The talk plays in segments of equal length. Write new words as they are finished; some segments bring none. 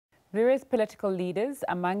Various political leaders,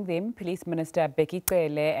 among them Police Minister Bheki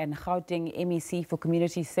Cele and Gauteng MEC for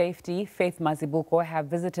Community Safety Faith Mazibuko, have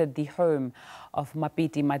visited the home of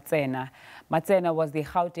Mapiti Matsena. Matsena was the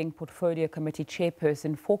Gauteng Portfolio Committee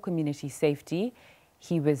Chairperson for Community Safety.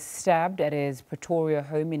 He was stabbed at his Pretoria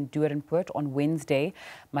home in Doornpoort on Wednesday.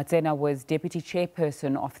 Matsena was Deputy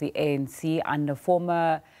Chairperson of the ANC under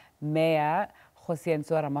former Mayor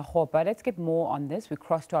Kgosientso Ramokgopa. Let's get more on this. We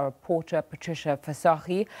cross to our reporter, Patricia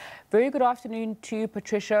Visagie. Very good afternoon to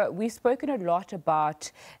Patricia. We've spoken a lot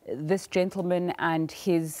about this gentleman and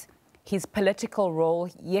his political role.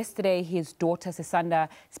 Yesterday, his daughter, Sisanda,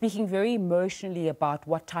 speaking very emotionally about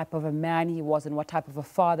what type of a man he was and what type of a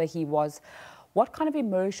father he was. What kind of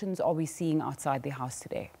emotions are we seeing outside the house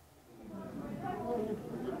today?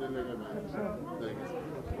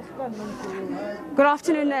 Good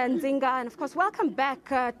afternoon, Nzinga, and of course, welcome back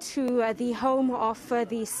to the home of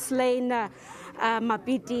the slain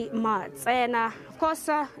Mapiti Matsena. Of course,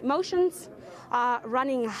 emotions are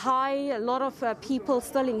running high. A lot of people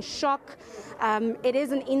still in shock. It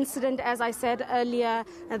is an incident, as I said earlier,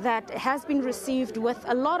 that has been received with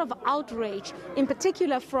a lot of outrage, in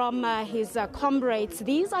particular from his comrades.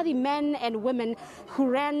 These are the men and women who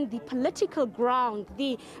ran the political ground,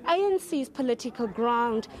 the ANC's political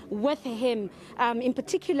ground with him, in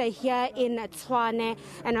particular here in Tshwane.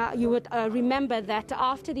 And you would remember that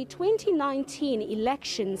after the 2019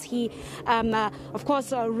 elections, he, of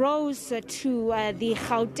course, rose to the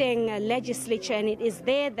Gauteng legislature, and it is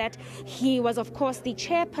there that he was, of course, the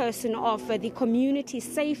chairperson of the Community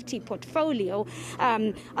Safety Portfolio,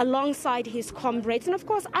 alongside his comrades and, of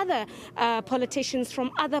course, other politicians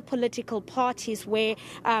from other political parties, where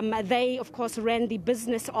they, of course, ran the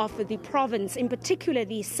business of the province, in particular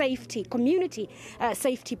the community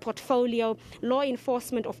safety portfolio, law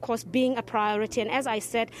enforcement, of course, being a priority. And as I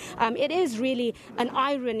said, it is really an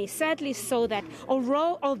irony, sadly so, that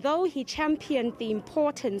although he championed the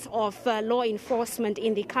importance of law enforcement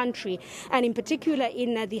in the country, and in particular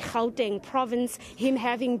in the Gauteng province, him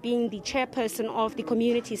having been the chairperson of the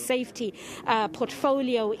community safety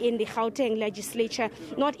portfolio in the Gauteng legislature,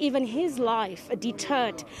 not even his life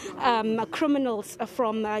deterred criminals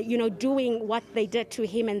from doing what they did to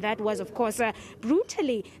him, and that was, of course,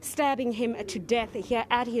 brutally stabbing him to death here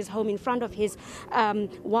at his home in front of his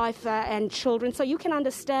wife and children. So you can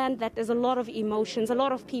understand that there's a lot of emotions. A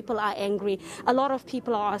lot of people are angry. A lot of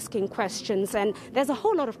people are asking questions, and there's a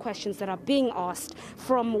whole lot of questions that are being asked,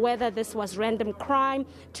 from whether this was random crime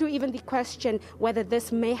to even the question whether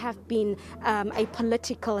this may have been a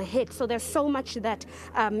political hit. So there's so much that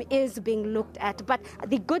is being looked at. But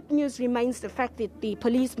the good news remains the fact that the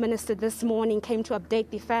police minister this morning came to update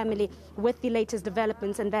the family with the latest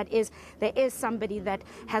developments, and that is there is somebody that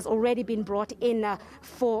has already been brought in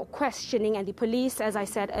for questioning, and the police, as I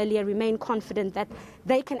said earlier, remain confident that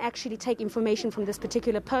they can actually take information from this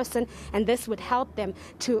particular person, and this would help them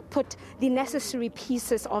to put the necessary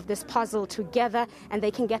pieces of this puzzle together, and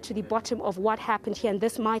they can get to the bottom of what happened here, and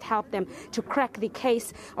this might help them to crack the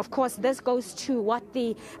case. Of course, this goes to what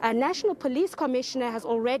the National Police Commissioner has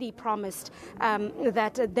already promised,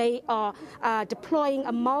 that they are deploying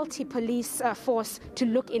a multi-police force to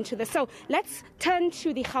look into this. So let's turn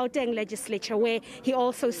to the Gauteng legislature, where he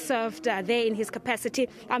also served there in his capacity.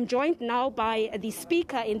 I'm joined now by the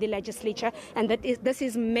Speaker in the legislature, and this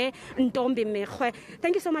is Mayor Ntombi Mekgwe.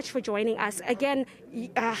 Thank you so much for joining us. Again,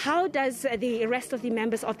 how does the rest of the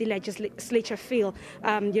members of the legislature feel,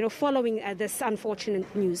 following this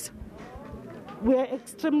unfortunate news? We are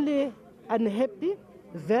extremely unhappy,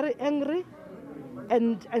 very angry,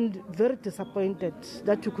 and very disappointed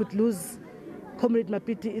that you could lose Comrade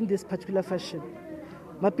Mapiti in this particular fashion.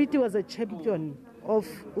 Mapiti was a champion of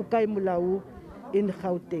Ukai Mulau in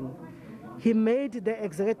Gauteng. He made the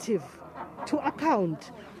executive to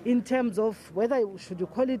account in terms of whether, should you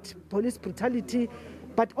call it police brutality,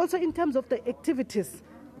 but also in terms of the activities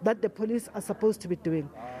that the police are supposed to be doing.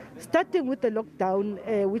 Starting with the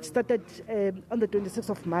lockdown, which started on the 26th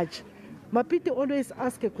of March, Mapiti always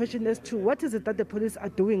asks a question as to what is it that the police are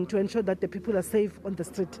doing to ensure that the people are safe on the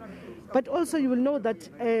street. But also you will know that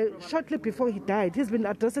shortly before he died, he's been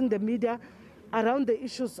addressing the media around the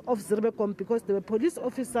issues of Zirbecom, because there were police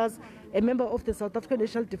officers, a member of the South African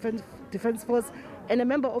National Defence Force, and a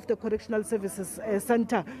member of the Correctional Services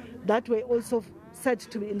Center that were also said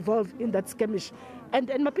to be involved in that skirmish. And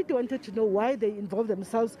Mapiti wanted to know why they involved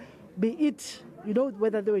themselves, be it,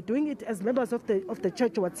 whether they were doing it as members of the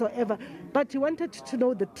church or whatsoever, but he wanted to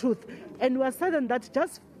know the truth. And we are saddened that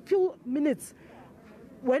just few minutes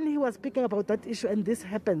when he was speaking about that issue and this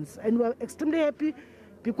happens, and we are extremely happy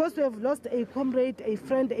because we have lost a comrade, a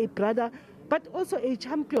friend, a brother but also a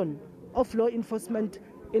champion of law enforcement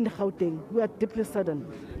in Gauteng. We are deeply saddened.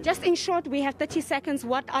 Just in short, we have 30 seconds.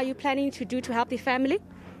 What are you planning to do to help the family?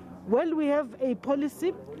 Well, we have a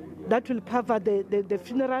policy that will cover the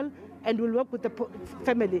funeral, and we'll work with the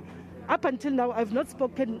family. Up until now, I've not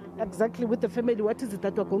spoken exactly with the family what is it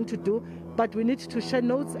that we're going to do, but we need to share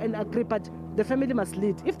notes and agree, but the family must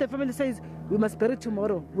lead. If the family says we must bury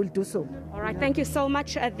tomorrow, we'll do so. All right, thank you so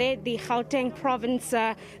much. The Gauteng province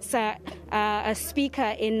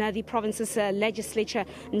speaker in the province's legislature,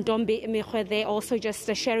 Ntombi Mekgwe, they're also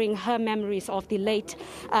just sharing her memories of the late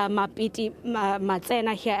Mapiti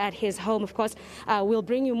Matsena here at his home. Of course, we'll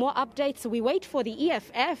bring you more updates. We wait for the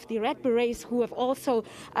EFF, the Red Berets, who have also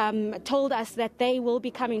told us that they will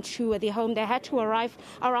be coming to the home. They had to arrive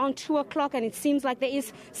around 2 o'clock, and it seems like there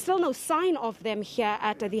is still no sign of them here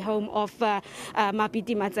at the home of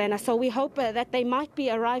Mapiti Matsena. So we hope that they might be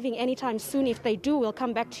arriving anytime soon. If they do, we'll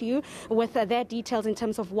come back to you with their details in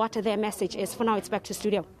terms of what their message is. For now, it's back to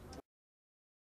studio.